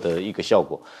震慑的一个效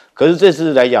果。可是这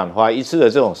次来讲的话，一次的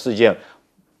这种事件，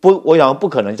我想不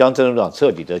可能将真主党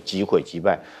彻底的击毁击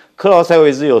败。克劳塞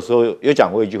维兹有时候有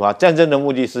讲过一句话：战争的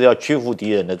目的是要屈服敌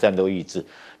人的战斗意志。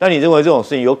那你认为这种事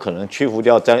情有可能屈服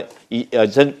掉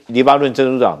黎巴嫩真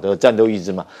主党的战斗意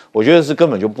志吗？我觉得是根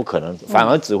本就不可能，反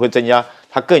而只会增加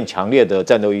他更强烈的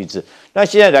战斗意志。那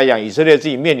现在来讲，以色列自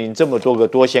己面临这么多个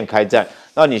多线开战，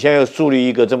那你现在又树立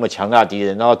一个这么强大的敌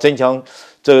人，然后真枪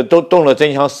这个都动了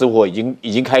真枪实火，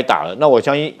已经开打了。那我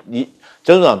相信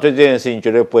真主党对这件事情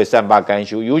绝对不会善罢甘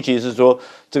休，尤其是说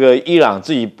这个伊朗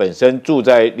自己本身住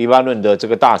在黎巴嫩的这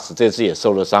个大使这次也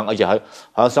受了伤，而且好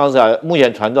像伤势目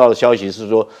前传到的消息是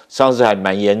说伤势还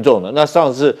蛮严重的。那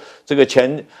上次这个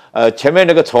前面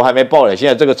那个仇还没报了，现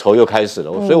在这个仇又开始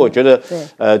了，所以我觉得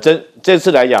这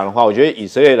次来讲的话，我觉得以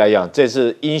色列来讲这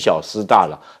次因小失大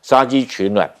了，杀鸡取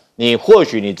卵。或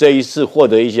许你这一次获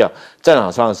得一项战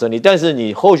场上的胜利，但是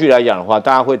你后续来讲的话，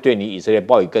大家会对你以色列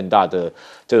抱以更大的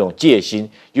这种戒心，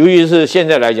尤其是现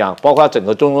在来讲，包括整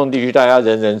个中东地区，大家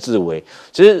人人自危。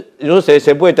其实你说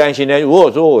谁不会担心呢？如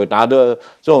果说我拿的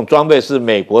这种装备是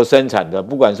美国生产的，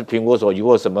不管是苹果手机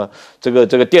或什么这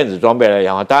个电子装备来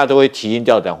讲，大家都会提心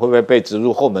吊胆，会不会被植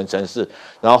入后门程式？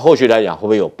然后后续来讲会不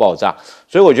会有爆炸？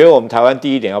所以我觉得我们台湾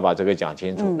第一点要把这个讲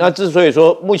清楚。那之所以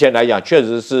说目前来讲确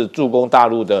实是助攻大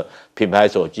陆的品牌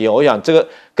手机，我想这个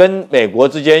跟美国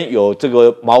之间有这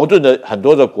个矛盾的很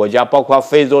多的国家，包括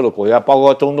非洲的国家，包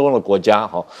括中东的国家，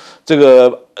这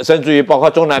个甚至于包括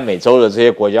中南美洲的这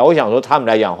些国家，我想说他们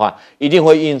来讲的话，一定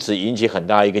会因此引起很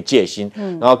大的一个戒心，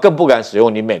然后更不敢使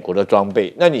用你美国的装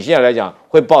备。那你现在来讲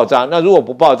会爆炸，那如果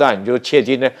不爆炸，你就窃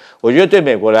听呢？我觉得对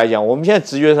美国来讲，我们现在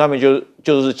直觉上面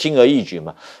就是轻而易举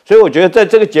嘛。所以我觉得在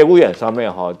这个节骨眼上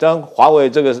面当华为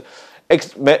这个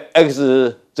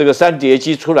X 这个3碟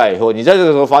机出来以后，你在这个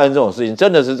时候发生这种事情，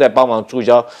真的是在帮忙促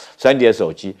销3碟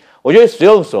手机。我觉得使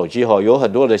用手机有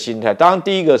很多的心态，当然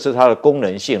第一个是它的功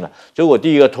能性了，就我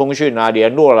第一个通讯啦、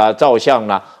联络啦、照相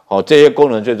啦，这些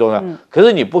功能最重要。可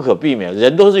是你不可避免，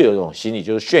人都是有一种心理，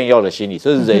就是炫耀的心理，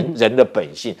这是人的本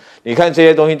性。你看这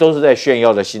些东西都是在炫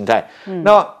耀的心态。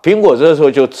那苹果这个时候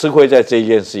就吃亏在这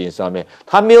件事情上面，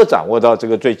他没有掌握到这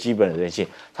个最基本的人性。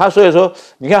他所以说，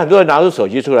你看很多人拿出手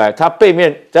机出来，他背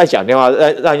面在讲电话，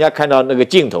让人家看到那个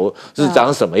镜头是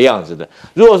长什么样子的。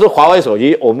如果是华为手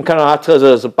机，我们看到它特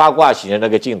色的是八卦型的那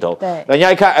个镜头，对，人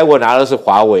家一看，我拿的是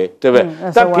华为，对不对？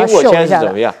但苹果现在是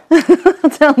怎么样？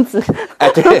这样子，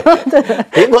对，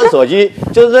苹果手机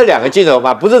就是这2个镜头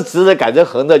嘛，不是直的改成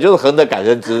横的，就是横的改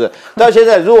成直的。到现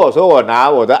在，如果说我拿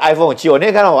我的 iPhone 7，我那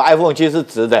天看到我 iPhone 7是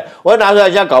直的，我拿出来，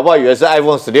人家搞不好以为是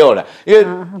iPhone 16了，因为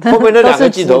后面那2个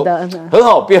镜头很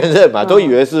好辨认嘛，都以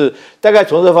为是大概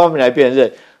从这方面来辨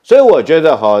认。所以我觉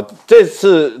得这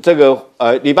次这个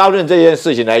黎巴嫩这件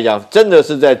事情来讲，真的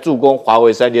是在助攻华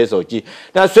为3碟手机。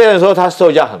那虽然说它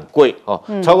售价很贵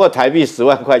超过台币10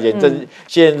万块钱，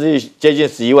现在接近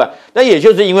11万，那也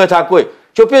就是因为它贵，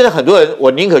就变成很多人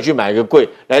我宁可去买一个贵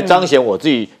来彰显我自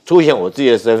己，凸显我自己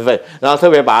的身份，然后特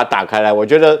别把它打开来。我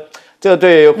觉得这个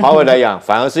对华为来讲，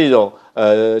反而是一种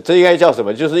这应该叫什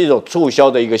么？就是一种促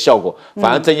销的一个效果，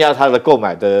反而增加它的购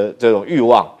买的这种欲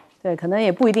望。对，可能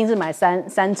也不一定是买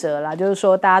三折啦，就是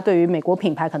说大家对于美国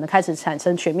品牌可能开始产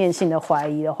生全面性的怀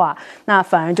疑的话，那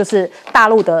反而就是大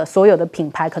陆的所有的品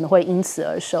牌可能会因此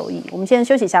而受益。我们先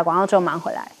休息一下广告之后马上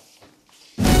回来。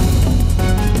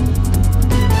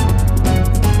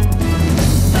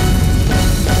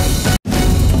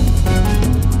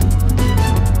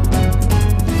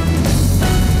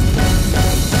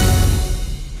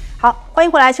好，欢迎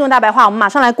回来，新闻大白话。我们马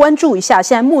上来关注一下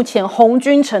现在目前红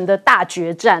军城的大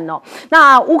决战哦。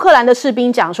那乌克兰的士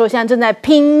兵讲说，现在正在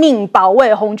拼命保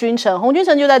卫红军城，红军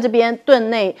城就在这边顿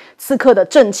内刺客的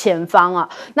正前方啊。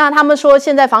那他们说，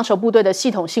现在防守部队的系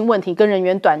统性问题跟人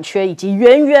员短缺，以及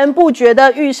源源不绝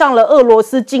的遇上了俄罗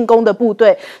斯进攻的部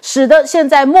队，使得现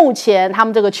在目前他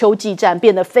们这个秋季战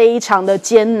变得非常的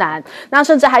艰难。那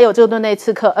甚至还有这个顿内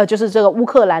刺客，就是这个乌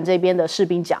克兰这边的士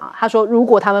兵讲啊，他说，如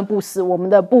果他们不死，我们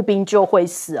的步兵就会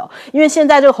死哦，因为现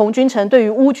在这个红军城对于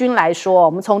乌军来说，我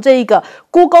们从这一个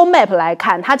Google Map 来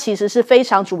看，它其实是非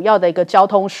常主要的一个交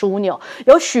通枢纽，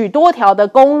有许多条的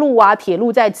公路啊、铁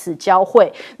路在此交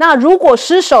汇。那如果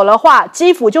失守的话，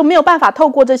基辅就没有办法透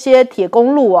过这些铁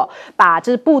公路哦，把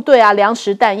这部队啊、粮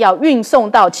食弹药运送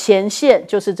到前线，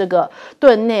就是这个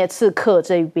顿涅茨克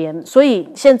这边。所以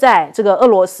现在这个俄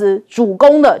罗斯主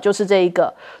攻的就是这一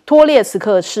个托列茨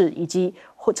克市以及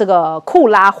这个库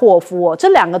拉霍夫哦，这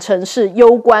两个城市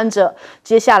攸关着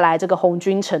接下来这个红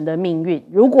军城的命运。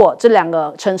如果这两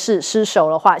个城市失守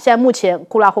的话，现在目前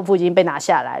库拉霍夫已经被拿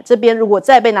下来，这边如果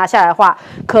再被拿下来的话，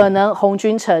可能红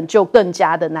军城就更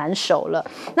加的难守了。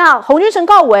那红军城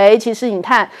告围，其实你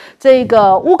看这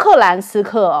个乌克兰斯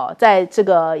克哦，在这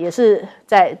个也是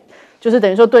在。就是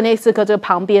等于说顿涅茨克这个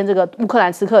旁边，这个乌克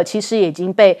兰斯克其实已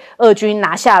经被俄军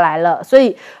拿下来了，所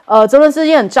以泽伦斯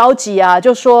基很着急啊，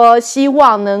就说希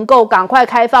望能够赶快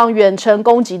开放远程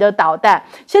攻击的导弹。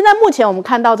现在目前我们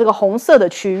看到这个红色的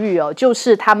区域哦，就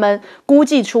是他们估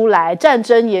计出来战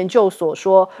争研究所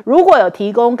说，如果有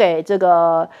提供给这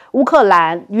个乌克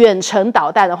兰远程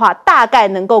导弹的话，大概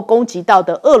能够攻击到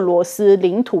的俄罗斯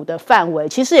领土的范围，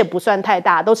其实也不算太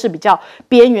大，都是比较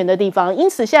边缘的地方。因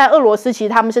此，现在俄罗斯其实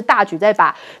他们是大举在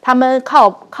把他们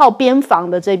靠边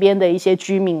防的这边的一些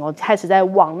居民哦，开始在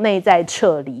往内在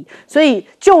撤离。所以，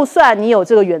就算你有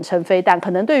这个远程飞弹，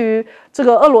可能对于这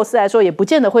个俄罗斯来说，也不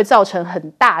见得会造成很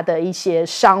大的一些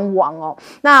伤亡哦。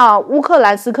那乌克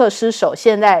兰斯克失守，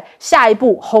现在下一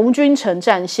步红军城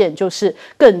战线就是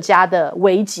更加的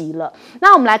危急了。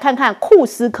那我们来看看库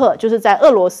斯克，就是在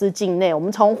俄罗斯境内。我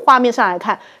们从画面上来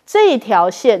看，这一条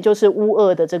线就是乌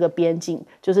俄的这个边境，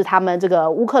就是他们这个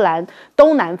乌克兰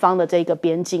东南方的这个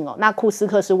边境哦。那库斯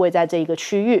克是位在这一个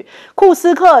区域。库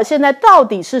斯克现在到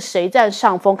底是谁占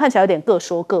上风？看起来有点各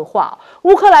说各话哦。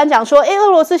乌克兰讲说，俄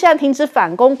罗斯现在停止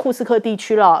反攻库斯克地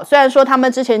区了。虽然说他们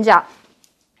之前讲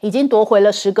已经夺回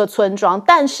了10个村庄，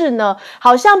但是呢，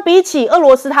好像比起俄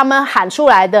罗斯他们喊出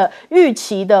来的预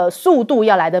期的速度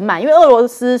要来得慢，因为俄罗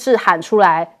斯是喊出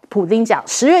来。普丁讲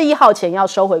10月1号前要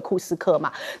收回库斯克嘛，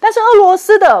但是俄罗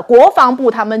斯的国防部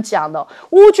他们讲的，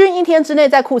乌军1天之内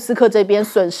在库斯克这边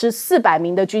损失400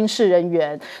名的军事人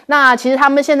员。那其实他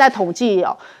们现在统计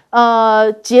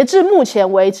截至目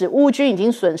前为止，乌军已经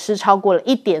损失超过了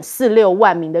1.46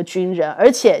万名的军人，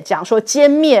而且讲说歼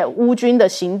灭乌军的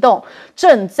行动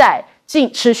正在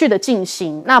持续的进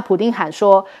行。那普丁喊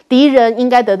说，敌人应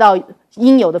该得到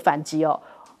应有的反击哦。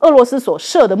俄罗斯所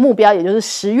设的目标，也就是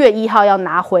10月1号要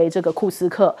拿回这个库斯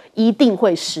克，一定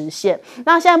会实现。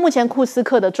那现在目前库斯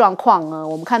克的状况呢？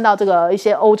我们看到这个一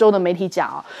些欧洲的媒体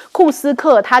讲库斯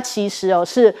克它其实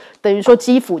是等于说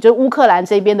基辅就是乌克兰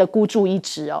这边的孤注一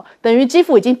掷哦，等于基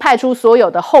辅已经派出所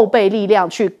有的后备力量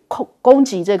去攻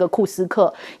击这个库斯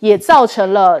克，也造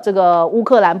成了这个乌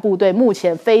克兰部队目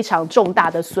前非常重大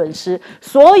的损失，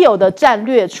所有的战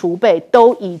略储备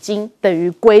都已经等于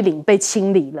归零被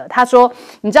清理了。他说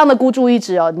你这样的孤注一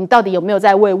掷哦，你到底有没有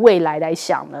在为未来来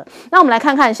想呢？那我们来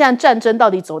看看现在战争到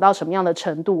底走到什么样的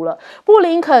程度了。布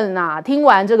林肯听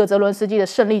完这个泽伦斯基的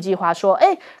胜利计划说，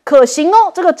可行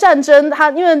哦，这个战争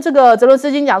因为这个泽伦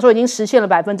斯基讲说已经实现了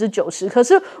90%，可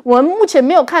是我们目前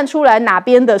没有看出来哪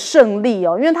边的胜利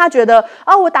哦，因为他觉得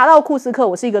我打到库斯克，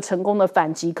我是一个成功的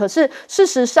反击。可是事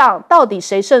实上，到底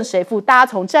谁胜谁负，大家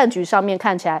从战局上面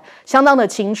看起来相当的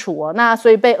清楚哦。那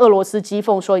所以被俄罗斯讥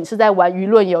讽说，你是在玩舆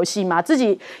论游戏吗？自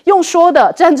己用说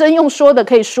的战争用说的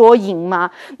可以说赢吗？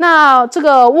那这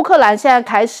个乌克兰现在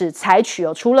开始采取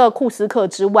除了库斯克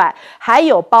之外，还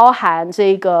有包含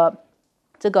这个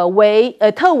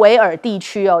特维尔地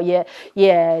区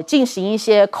也进行一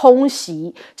些空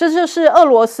袭，这就是俄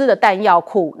罗斯的弹药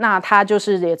库。那它就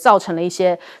是也造成了一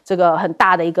些这个很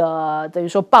大的一个等于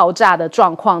说爆炸的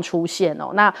状况出现哦。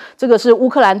那这个是乌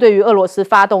克兰对于俄罗斯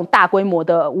发动大规模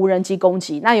的无人机攻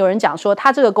击。那有人讲说，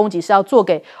他这个攻击是要做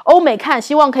给欧美看，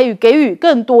希望可以给予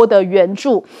更多的援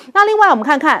助。那另外我们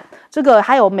看看这个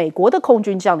还有美国的空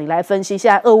军将领来分析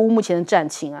现在俄乌目前的战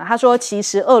情他说其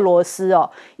实俄罗斯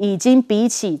已经比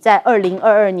起在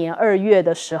2022年2月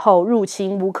的时候入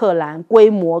侵乌克兰规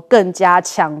模更加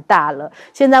强大了。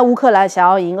现在乌克兰想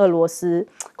要赢俄罗斯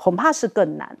恐怕是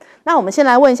更难。那我们先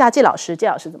来问一下介老师，介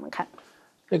老师怎么看？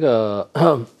那个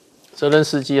泽伦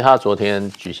斯基他昨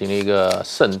天举行了一个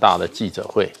盛大的记者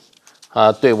会，他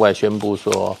对外宣布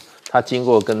说，他经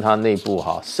过跟他内部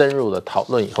深入的讨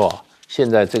论以后现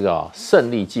在这个胜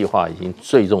利计划已经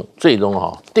最终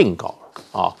定稿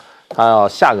了他要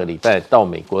下个礼拜到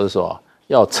美国的时候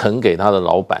要呈给他的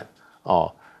老板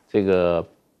这个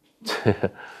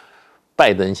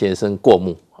拜登先生过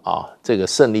目这个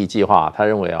胜利计划他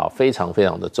认为非常非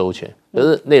常的周全，可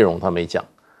是内容他没讲。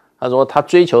他说他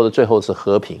追求的最后是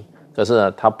和平，可是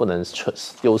呢他不能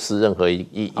丢失任何一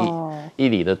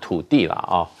里的土地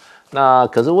啦那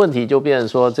可是问题就变成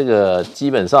说，这个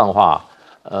基本上的话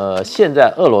现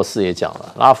在俄罗斯也讲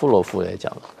了，拉夫罗夫也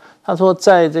讲了，他说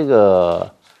在这个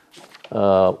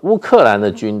乌克兰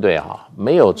的军队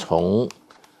没有从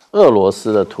俄罗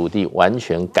斯的土地完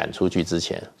全赶出去之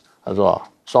前，他说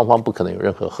双方不可能有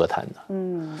任何和谈的。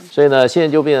所以呢，现在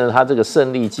就变成他这个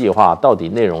胜利计划到底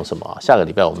内容什么？下个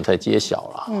礼拜我们才揭晓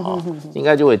了应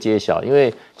该就会揭晓，因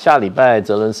为下礼拜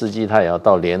泽伦斯基他也要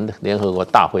到联合国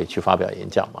大会去发表演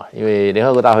讲嘛，因为联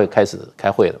合国大会开始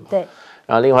开会了嘛。对。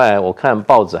然后另外我看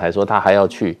报纸还说他还要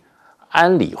去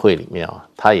安理会里面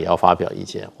他也要发表意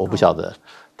见，我不晓得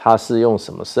他是用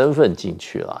什么身份进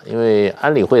去了，因为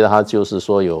安理会的他就是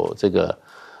说有这个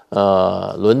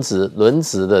轮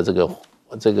值的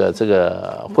这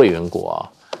个会员国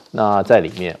那在里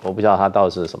面我不知道他到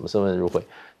底是什么身份入会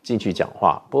进去讲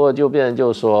话。不过就变成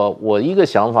就是说，我一个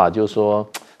想法就是说，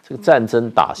这个战争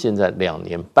打现在2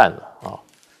年半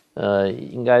了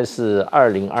应该是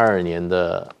2022年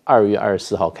的2月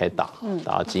24号开打，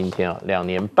打到今天2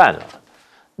年半了。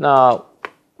那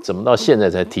怎么到现在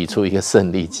才提出一个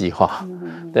胜利计划？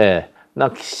对，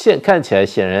那看起来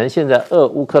显然现在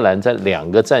乌克兰在2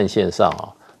个战线上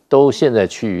都现在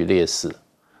趋于劣势，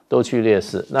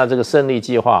那这个胜利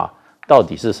计划到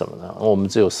底是什么呢？我们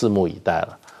只有拭目以待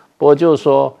了。不过就是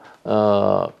说，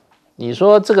你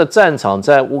说这个战场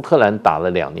在乌克兰打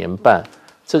了2年半，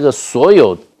这个所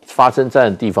有发生战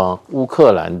的地方，乌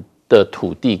克兰的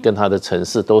土地跟它的城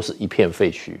市都是一片废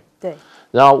墟。对。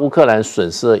然后乌克兰损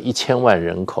失了1000万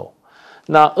人口，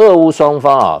那俄乌双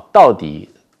方到底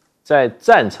在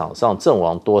战场上阵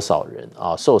亡多少人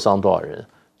受伤多少人？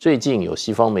最近有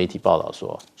西方媒体报道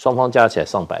说，双方加起来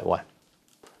上百万。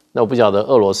那我不晓得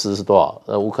俄罗斯是多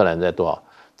少，乌克兰在多少？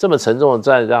这么沉重的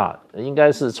战仗，应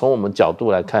该是从我们角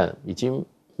度来看，已经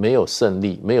没有胜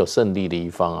利的一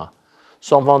方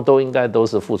双方都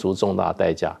是付出重大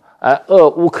代价，而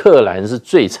乌克兰是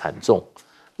最惨重。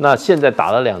那现在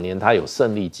打了2年，他有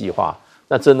胜利计划，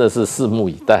那真的是拭目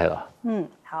以待了。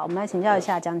好，我们来请教一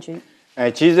下将军。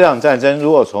其实这场战争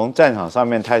如果从战场上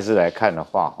面态势来看的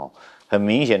话很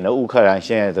明显的乌克兰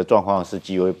现在的状况是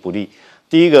极为不利。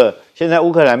第一个，现在乌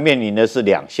克兰面临的是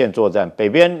2线作战，北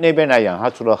边那边来讲，它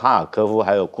除了哈尔科夫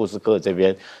还有库斯克这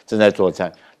边正在作战。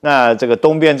那这个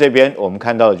东边这边我们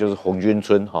看到的就是红军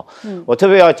村我特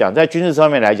别要讲，在军事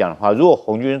上面来讲的话，如果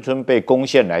红军村被攻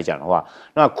陷来讲的话，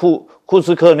那库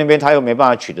斯克那边他又没办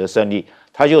法取得胜利，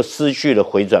他就失去了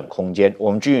回转空间。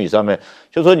我们军语上面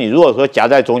就说，你如果说夹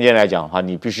在中间来讲的话，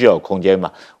你必须要有空间嘛。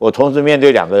我同时面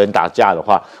对2个人打架的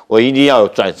话，我一定要有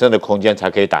转身的空间才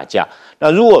可以打架。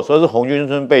那如果说是红军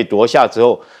村被夺下之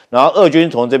后，然后俄军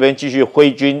从这边继续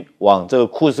挥军往这个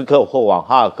库斯克或往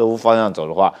哈尔科夫方向走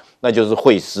的话，那就是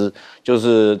会师，就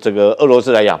是这个俄罗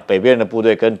斯来讲，北边的部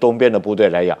队跟东边的部队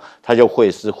来讲，他就会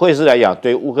师来讲，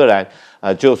对乌克兰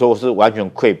就说是完全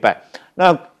溃败。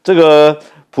那这个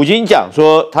普京讲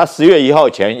说，他10月1号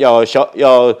前要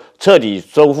彻底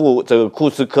收复这个库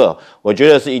斯克，我觉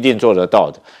得是一定做得到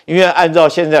的。因为按照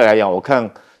现在来讲，我看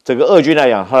这个俄军来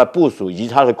讲，他的部署以及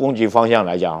他的攻击方向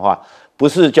来讲的话，不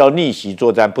是叫逆袭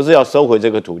作战，不是要收回这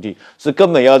个土地，是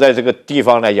根本要在这个地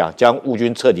方来讲将乌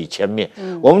军彻底歼灭。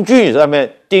我们军语上面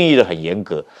定义的很严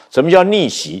格，什么叫逆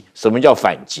袭，什么叫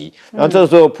反击。然后这个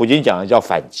时候普京讲的叫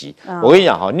反击。我跟你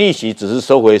讲逆袭只是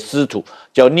收回失土，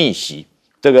叫逆袭。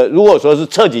这个如果说是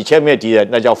彻底歼灭敌人，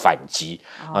那叫反击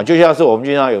就像是我们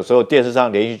经常有时候电视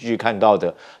上连续剧看到的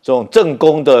这种正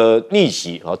宫的逆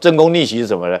袭正宫逆袭是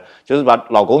什么呢？就是把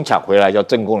老公抢回来，叫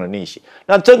正宫的逆袭。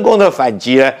那正宫的反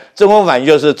击呢？正宫反击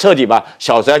就是彻底把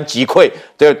小三击溃，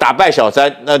对，打败小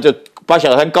三，那就把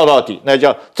小三告到底，那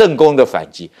叫正宫的反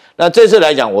击。那这次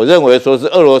来讲，我认为说是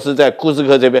俄罗斯在库斯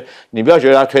克这边，你不要觉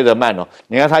得他推得慢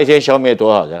你看他一天消灭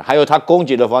多少人，还有他攻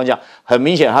击的方向，很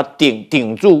明显他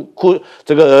顶住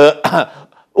这个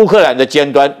乌克兰的尖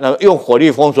端，用火力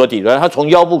封锁底端，他从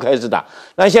腰部开始打。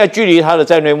那现在距离他的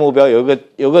战略目标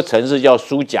有个城市叫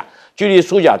苏贾，距离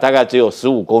苏贾大概只有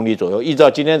15公里左右。依照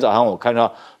今天早上我看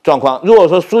到状况，如果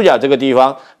说苏贾这个地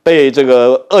方被这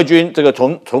个俄军这个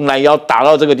从南腰打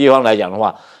到这个地方来讲的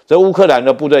话，这乌克兰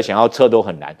的部队想要撤都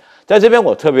很难。在这边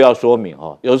我特别要说明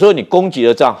哦，有时候你攻击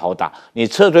的仗好打，你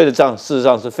撤退的仗事实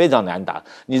上是非常难打。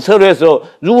你撤退的时候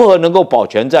如何能够保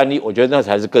全战力，我觉得那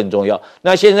才是更重要。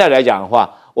那现在来讲的话，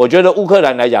我觉得乌克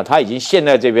兰来讲，他已经陷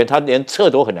在这边，他连撤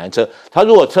都很难撤。他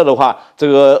如果撤的话，这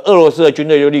个俄罗斯的军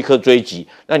队就立刻追击，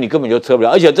那你根本就撤不了。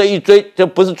而且这一追，就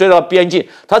不是追到边境，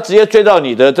他直接追到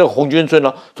你的这个红军村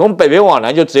了，从北边往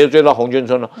南就直接追到红军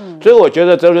村了。所以我觉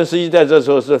得泽伦斯基在这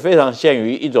时候是非常陷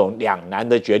于一种两难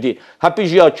的决定，他必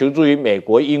须要求助于美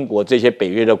国、英国这些北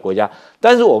约的国家。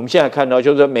但是我们现在看到，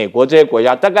就是美国这些国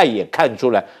家大概也看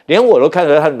出来，连我都看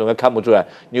出来，他们怎么看不出来？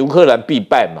你乌克兰必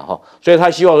败嘛，哈，所以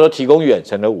他希望说提供远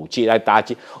程的武器来打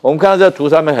击。我们看到这图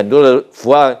上面很多的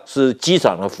符号是机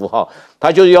场的符号，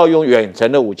他就是要用远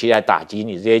程的武器来打击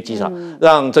你这些机场，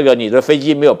让这个你的飞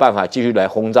机没有办法继续来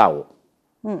轰炸我。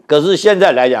可是现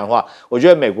在来讲的话，我觉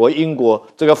得美国、英国、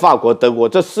这个法国、德国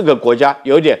这4个国家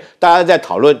有一点，大家在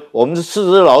讨论，我们是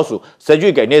4只老鼠，谁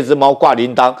去给那只猫挂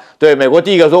铃铛？对，美国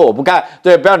第一个说我不干，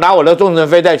对，不要拿我的中程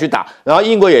飞弹去打。然后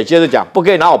英国也接着讲，不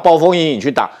可以拿我暴风阴影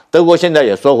去打。德国现在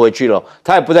也收回去了，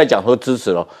他也不再讲说支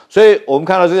持了。所以我们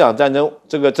看到这场战争，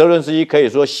这个泽伦斯基可以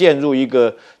说陷入一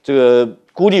个这个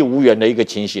孤立无援的一个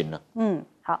情形了。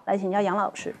好，来请教杨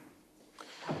老师。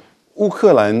乌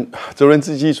克兰泽伦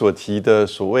斯基所提的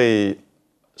所谓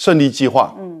胜利计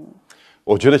划，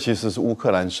我觉得其实是乌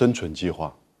克兰生存计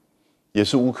划，也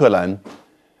是乌克兰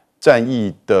战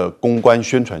役的公关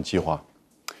宣传计划。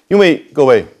因为各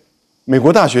位，美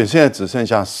国大选现在只剩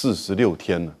下46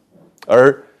天了，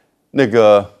而那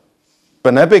个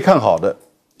本来被看好的，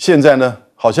现在呢，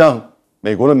好像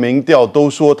美国的民调都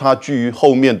说他居于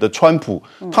后面的川普，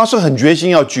他是很决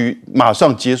心要马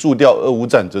上结束掉俄乌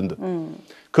战争的。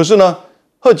可是呢，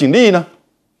贺锦丽呢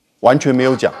完全没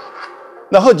有讲。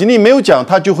那贺锦丽没有讲，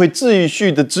他就会继续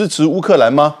的支持乌克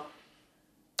兰吗？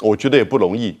我觉得也不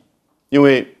容易，因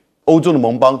为欧洲的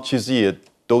盟邦其实也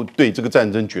都对这个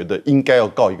战争觉得应该要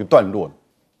告一个段落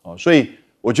了。所以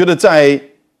我觉得在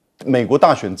美国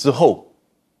大选之后，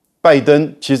拜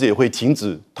登其实也会停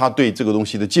止他对这个东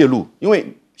西的介入，因为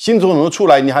新总统都出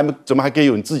来，你怎么还可以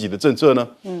有你自己的政策呢？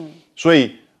所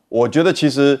以我觉得其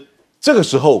实这个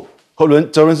时候，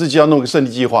泽伦斯基要弄个胜利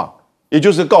计划，也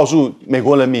就是告诉美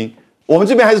国人民，我们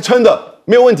这边还是撑的，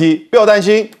没有问题，不要担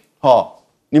心。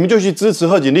你们就去支持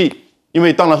贺锦丽，因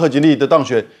为当然贺锦丽的当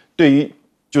选，对于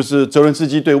就是泽伦斯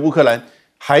基对乌克兰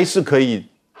还是可以，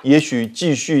也许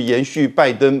继续延续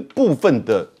拜登部分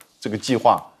的这个计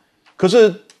划。可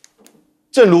是，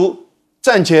正如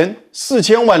战前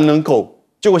4000万人口，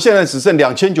结果现在只剩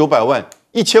2900万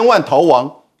，1000万逃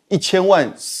亡，1000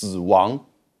万死亡，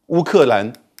乌克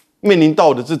兰面临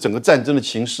到的这整个战争的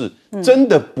情势，真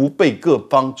的不被各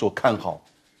方所看好。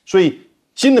所以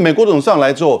新的美国总统上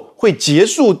来之后，会结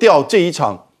束掉这一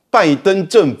场拜登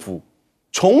政府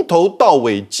从头到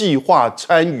尾计划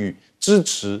参与支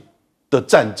持的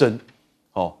战争。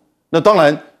那当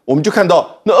然我们就看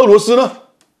到，那俄罗斯呢，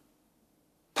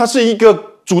它是一个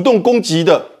主动攻击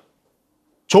的，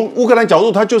从乌克兰角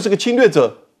度，它就是个侵略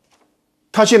者，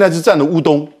它现在是占了乌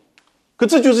东，可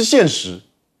这就是现实。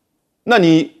那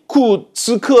你库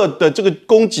斯克的这个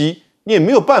攻击，你也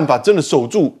没有办法真的守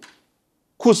住。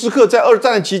库斯克在2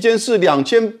战期间是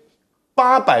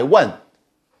2800万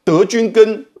德军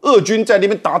跟俄军在那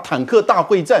边打坦克大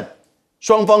会战，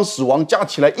双方死亡加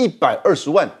起来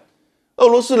120万。俄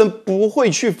罗斯人不会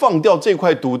去放掉这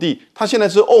块土地，他现在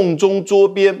是瓮中捉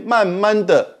鳖，慢慢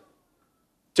的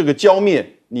这个浇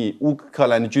灭你乌克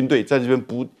兰的军队，在这边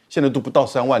现在都不到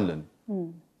3万人。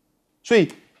所以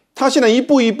他现在一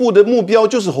步一步的目标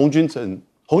就是红军城。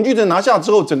红军城拿下之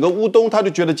后，整个乌东他就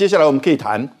觉得接下来我们可以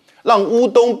谈，让乌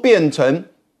东变成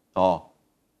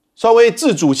稍微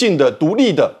自主性的、独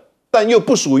立的，但又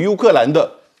不属于乌克兰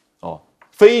的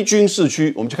非军事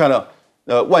区。我们就看到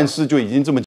万斯就已经这么